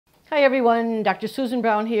Hi everyone, Dr. Susan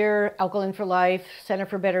Brown here, Alkaline for Life, Center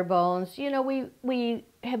for Better Bones. You know, we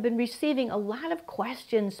have been receiving a lot of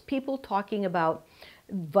questions, people talking about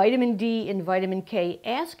vitamin D and vitamin K,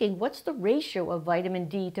 asking what's the ratio of vitamin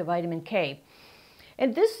D to vitamin K.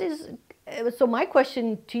 And so my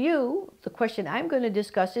question to you, the question I'm going to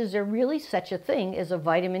discuss, is there really such a thing as a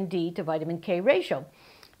vitamin D to vitamin K ratio?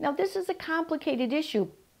 Now this is a complicated issue,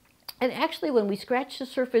 and actually when we scratch the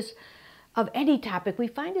surface of any topic, we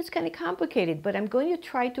find it's kind of complicated, but I'm going to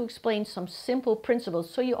try to explain some simple principles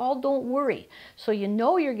so you all don't worry. So you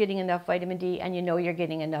know you're getting enough vitamin D and you know you're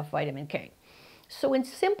getting enough vitamin K. So in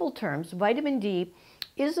simple terms, vitamin D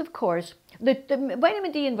is, of course, the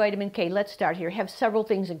vitamin D and vitamin K, let's start here, have several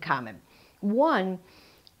things in common. One,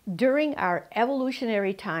 during our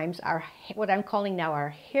evolutionary times, what I'm calling now our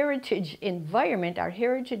heritage environment, our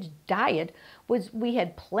heritage diet, we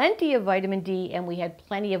had plenty of vitamin D and we had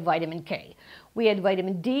plenty of vitamin K. We had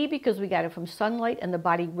vitamin D because we got it from sunlight and the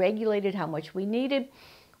body regulated how much we needed.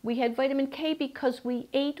 We had vitamin K because we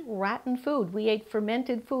ate rotten food. We ate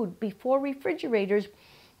fermented food. Before refrigerators,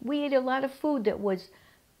 we ate a lot of food that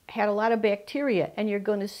had a lot of bacteria, and you're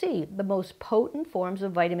going to see the most potent forms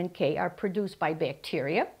of vitamin K are produced by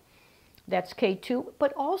bacteria. That's K2,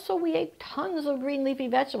 but also we ate tons of green leafy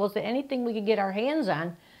vegetables, that anything we could get our hands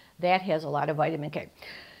on, that has a lot of vitamin K.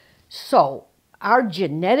 So our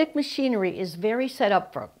genetic machinery is very set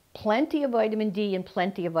up for plenty of vitamin D and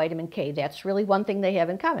plenty of vitamin K. That's really one thing they have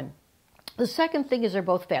in common. The second thing is they're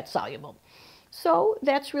both fat soluble. So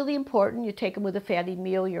that's really important. You take them with a fatty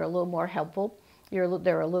meal, you're a little more helpful.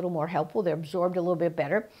 They're a little more helpful. They're absorbed a little bit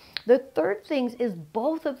better. The third thing is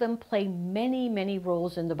both of them play many, many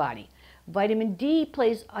roles in the body. Vitamin D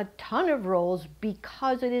plays a ton of roles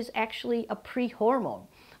because it is actually a pre-hormone.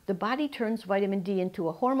 The body turns vitamin D into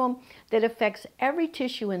a hormone that affects every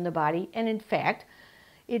tissue in the body, and in fact,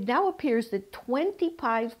 it now appears that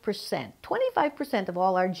 25% of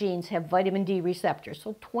all our genes have vitamin D receptors.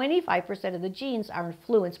 So 25% of the genes are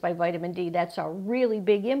influenced by vitamin D. That's a really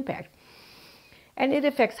big impact. And it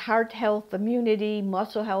affects heart health, immunity,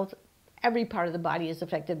 muscle health. Every part of the body is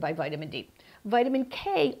affected by vitamin D. Vitamin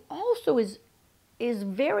K also is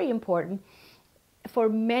very important for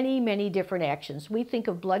many, many different actions. We think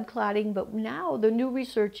of blood clotting, but now the new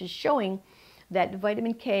research is showing that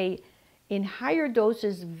vitamin K in higher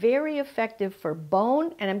doses is very effective for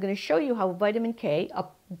bone, and I'm going to show you how vitamin K,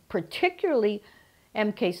 particularly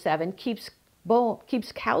MK7, keeps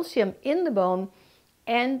calcium in the bone,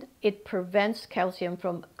 and it prevents calcium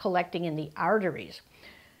from collecting in the arteries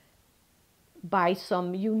by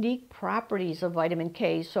some unique properties of vitamin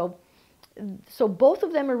K. So both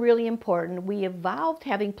of them are really important. We evolved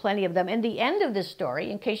having plenty of them. And the end of this story,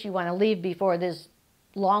 in case you want to leave before this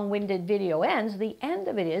long-winded video ends, the end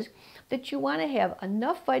of it is that you want to have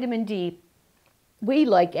enough vitamin D. We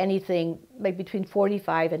like anything like between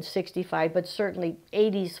 45 and 65, but certainly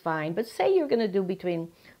 80 is fine. But say you're going to do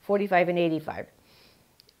between 45 and 85.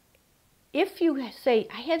 If you say,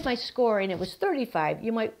 I had my score and it was 35,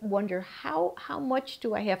 you might wonder, how much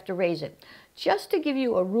do I have to raise it? Just to give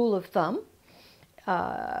you a rule of thumb,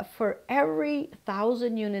 for every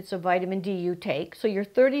 1,000 units of vitamin D you take, so you're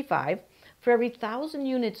 35, for every 1,000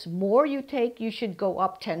 units more you take, you should go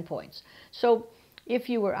up 10 points. So if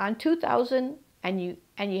you were on 2,000 and you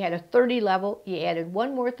had a 30 level, you added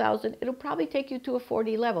one more 1,000, it'll probably take you to a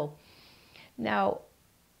 40 level. Now,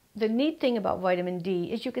 the neat thing about vitamin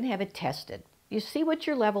D is you can have it tested. You see what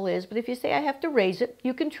your level is, but if you say I have to raise it,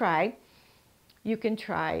 you can try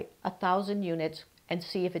 1,000 units and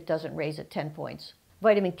see if it doesn't raise it 10 points.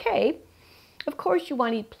 Vitamin K, of course you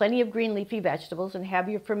want to eat plenty of green leafy vegetables and have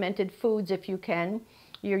your fermented foods if you can,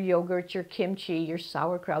 your yogurt, your kimchi, your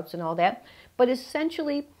sauerkrauts and all that. But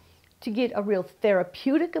essentially, to get a real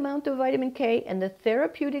therapeutic amount of vitamin K, and the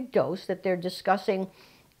therapeutic dose that they're discussing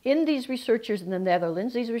in these researchers in the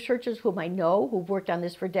Netherlands, these researchers whom I know, who've worked on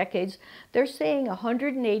this for decades, they're saying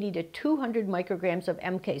 180 to 200 micrograms of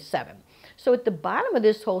MK7. So at the bottom of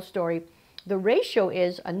this whole story, the ratio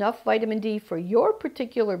is enough vitamin D for your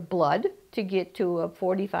particular blood to get to a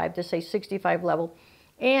 45 to say 65 level,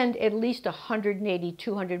 and at least 180,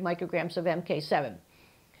 200 micrograms of MK7.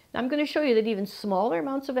 Now I'm going to show you that even smaller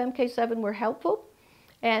amounts of MK7 were helpful,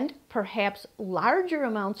 and perhaps larger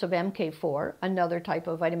amounts of MK4, another type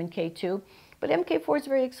of vitamin K2, but MK4 is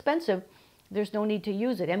very expensive. There's no need to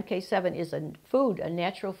use it. MK7 is a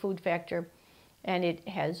natural food factor, and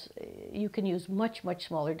you can use much, much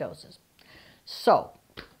smaller doses. So,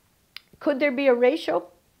 could there be a ratio?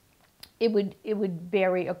 It would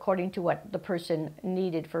vary according to what the person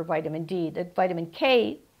needed for vitamin D. The vitamin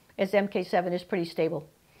K, as MK7, is pretty stable.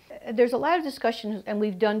 there's a lot of discussions, and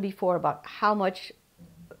we've done before, about how much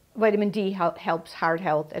vitamin D helps heart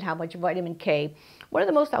health and how much vitamin K. One of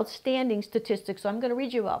the most outstanding statistics, so I'm going to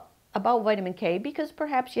read you about vitamin K, because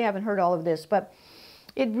perhaps you haven't heard all of this, but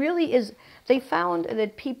it really is. They found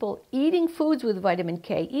that people eating foods with vitamin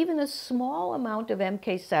K, even a small amount of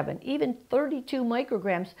MK7, even 32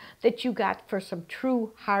 micrograms that you got for some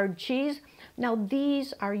true hard cheese. Now,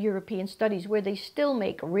 these are European studies where they still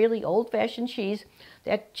make really old-fashioned cheese.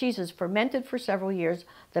 That cheese is fermented for several years.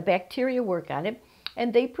 The bacteria work on it,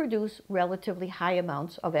 and they produce relatively high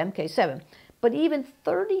amounts of MK7. But even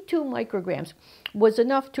 32 micrograms was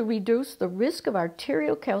enough to reduce the risk of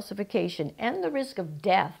arterial calcification and the risk of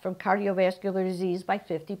death from cardiovascular disease by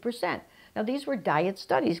 50%. Now, these were diet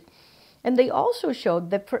studies. And they also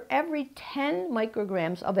showed that for every 10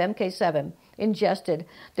 micrograms of MK7 ingested,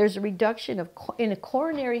 there's a reduction in a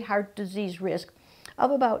coronary heart disease risk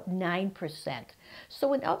of about 9%.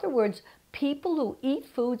 So in other words, people who eat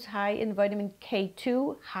foods high in vitamin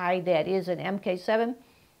K2, high that is in MK7,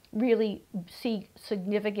 really see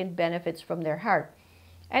significant benefits from their heart.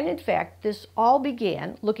 And in fact, this all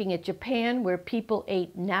began looking at Japan, where people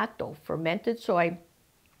ate natto, fermented soy,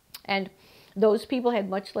 and those people had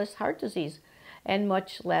much less heart disease and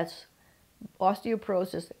much less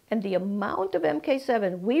osteoporosis. And the amount of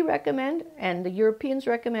MK7 we recommend, and the Europeans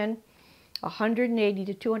recommend, 180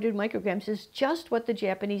 to 200 micrograms, is just what the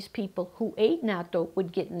Japanese people who ate natto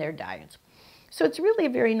would get in their diets. So it's really a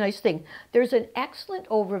very nice thing. There's an excellent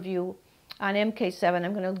overview on MK7.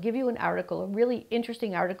 I'm going to give you an article, a really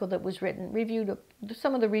interesting article that was written, reviewed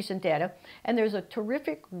some of the recent data. And there's a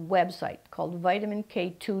terrific website called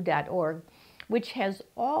vitamink2.org, which has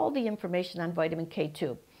all the information on vitamin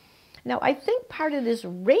K2. Now, I think part of this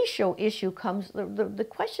ratio issue comes, the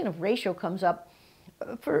question of ratio comes up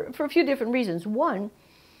for a few different reasons. One,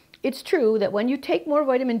 it's true that when you take more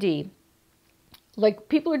vitamin D, like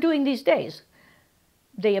people are doing these days,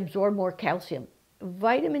 they absorb more calcium.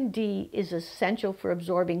 Vitamin D is essential for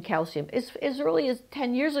absorbing calcium. As early as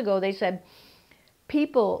 10 years ago, they said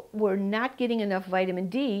people were not getting enough vitamin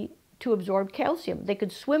D to absorb calcium. They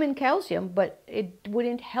could swim in calcium, but it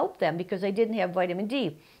wouldn't help them because they didn't have vitamin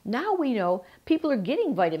D. Now we know people are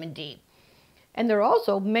getting vitamin D. And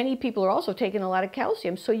many people are also taking a lot of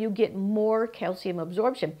calcium, so you get more calcium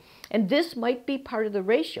absorption. And this might be part of the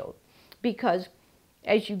ratio, because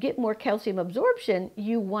as you get more calcium absorption,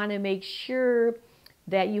 you want to make sure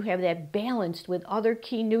that you have that balanced with other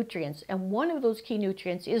key nutrients. And one of those key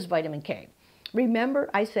nutrients is vitamin K. Remember,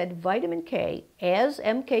 I said vitamin K, as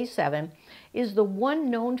MK7, is the one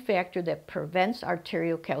known factor that prevents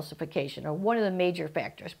arterial calcification, or one of the major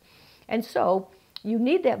factors. And so you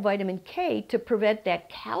need that vitamin K to prevent that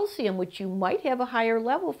calcium, which you might have a higher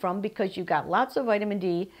level from because you got lots of vitamin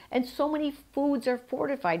D, and so many foods are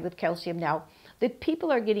fortified with calcium now that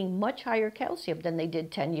people are getting much higher calcium than they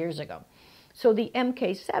did 10 years ago. So the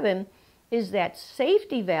MK7 is that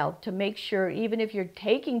safety valve to make sure, even if you're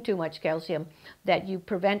taking too much calcium, that you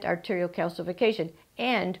prevent arterial calcification.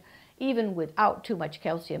 And even without too much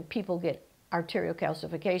calcium, people get arterial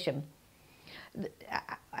calcification.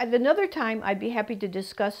 At another time, I'd be happy to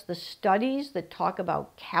discuss the studies that talk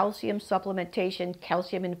about calcium supplementation,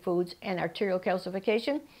 calcium in foods, and arterial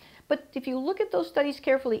calcification. But if you look at those studies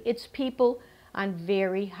carefully, it's people on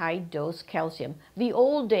very high dose calcium. The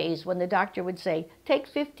old days when the doctor would say, take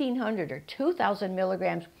 1,500 or 2,000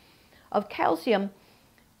 milligrams of calcium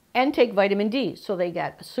and take vitamin D. So they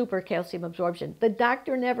got super calcium absorption. The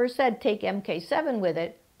doctor never said take MK7 with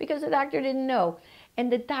it because the doctor didn't know. And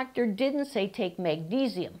the doctor didn't say take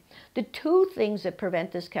magnesium. The two things that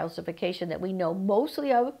prevent this calcification that we know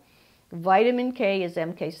mostly of, vitamin K is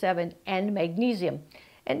MK7 and magnesium.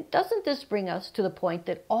 And doesn't this bring us to the point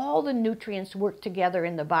that all the nutrients work together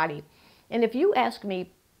in the body? And if you ask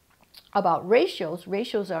me about ratios,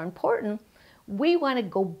 ratios are important. We want to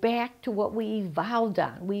go back to what we evolved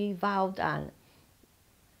on. We evolved on,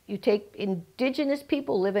 you take indigenous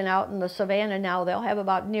people living out in the savannah now, they'll have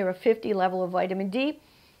about near a 50 level of vitamin D,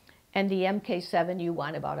 and the MK7 you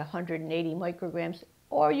want about 180 micrograms,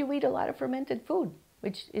 or you eat a lot of fermented food,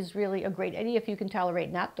 which is really a great idea. If you can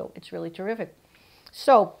tolerate natto, it's really terrific.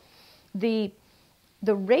 So the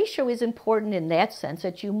ratio is important in that sense,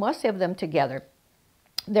 that you must have them together.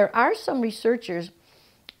 There are some researchers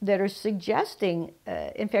that are suggesting,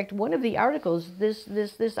 in fact, one of the articles,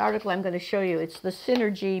 this article I'm going to show you, it's the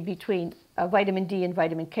synergy between vitamin D and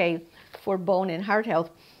vitamin K for bone and heart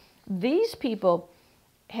health. These people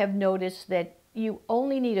have noticed that you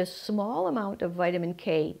only need a small amount of vitamin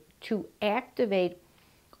K to activate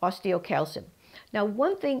osteocalcin. Now,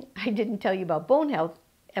 one thing I didn't tell you about bone health,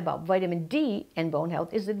 about vitamin D and bone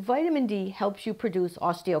health is that vitamin D helps you produce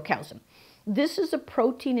osteocalcin. This is a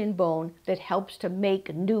protein in bone that helps to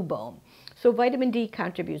make new bone. So vitamin D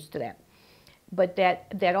contributes to that. But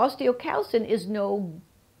that osteocalcin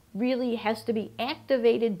really has to be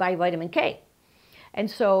activated by vitamin K. And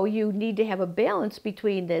so you need to have a balance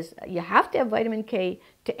between this. You have to have vitamin K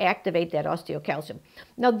to activate that osteocalcin.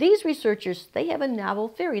 Now these researchers, they have a novel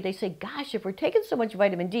theory. They say, gosh, if we're taking so much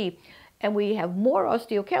vitamin D and we have more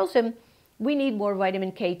osteocalcin, we need more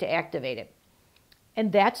vitamin K to activate it.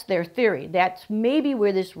 And that's their theory. That's maybe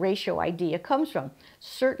where this ratio idea comes from.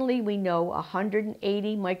 Certainly we know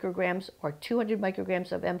 180 micrograms or 200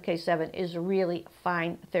 micrograms of MK7 is a really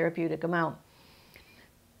fine therapeutic amount.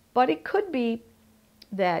 But it could be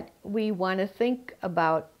that we want to think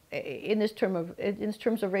about, in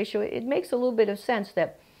terms of ratio, it makes a little bit of sense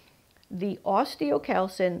that the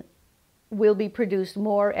osteocalcin will be produced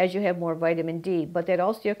more as you have more vitamin D, but that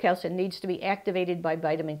osteocalcin needs to be activated by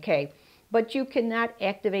vitamin K. But you cannot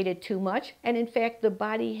activate it too much, and in fact the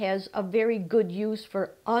body has a very good use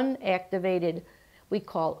for unactivated, we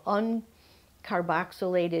call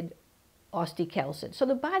uncarboxylated osteocalcin. So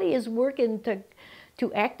the body is working to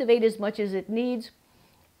activate as much as it needs.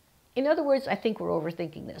 In other words, I think we're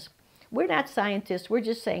overthinking this. We're not scientists, we're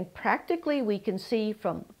just saying practically we can see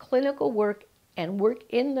from clinical work and work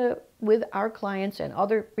with our clients and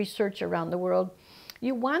other research around the world,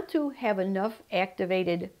 you want to have enough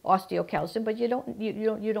activated osteocalcin, but you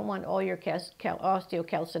don't want all your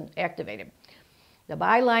osteocalcin activated. The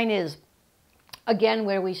byline is, again,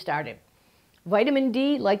 where we started. Vitamin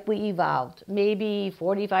D, like we evolved, maybe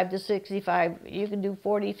 45 to 65, you can do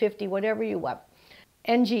 40, 50, whatever you want.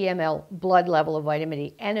 NGML, blood level of vitamin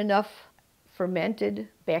D, and enough fermented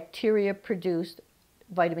bacteria-produced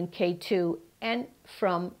vitamin K2, and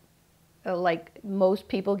from like most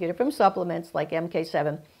people get it from supplements like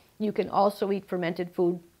MK7. You can also eat fermented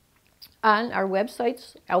food. On our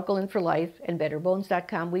websites, Alkaline for Life and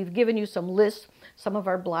BetterBones.com, we've given you some lists. Some of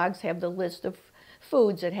our blogs have the list of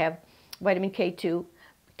foods that have vitamin K2.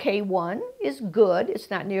 K1 is good.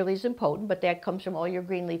 It's not nearly as potent, but that comes from all your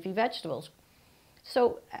green leafy vegetables.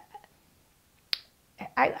 So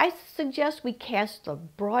I suggest we cast a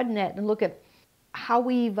broad net and look at how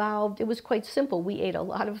we evolved. It was quite simple. We ate a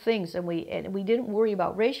lot of things and we didn't worry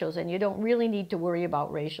about ratios, and you don't really need to worry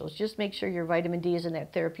about ratios. Just make sure your vitamin D is in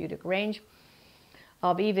that therapeutic range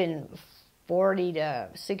of even 40 to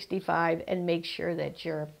 65, and make sure that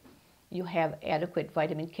you have adequate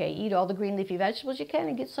vitamin K. Eat all the green leafy vegetables you can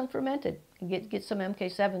and get some fermented. And get some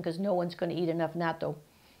MK7, because no one's going to eat enough natto.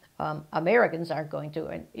 Americans aren't going to,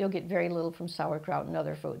 and you'll get very little from sauerkraut and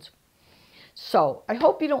other foods. So I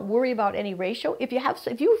hope you don't worry about any ratio. If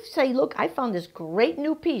you say, look, I found this great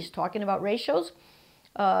new piece talking about ratios,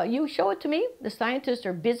 you show it to me. The scientists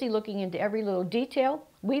are busy looking into every little detail.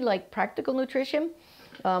 We like practical nutrition.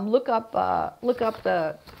 Look up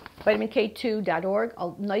the vitamink2.org,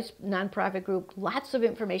 a nice nonprofit group, lots of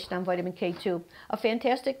information on vitamin K2, a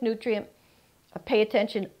fantastic nutrient. Pay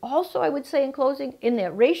attention. Also, I would say in closing, in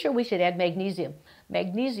that ratio, we should add magnesium.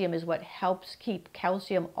 Magnesium is what helps keep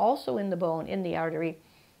calcium also in the bone, in the artery,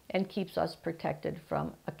 and keeps us protected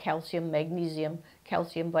from a calcium,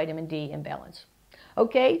 vitamin D imbalance.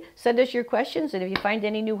 Okay, send us your questions, and if you find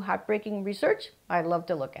any new heartbreaking research, I'd love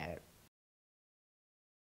to look at it.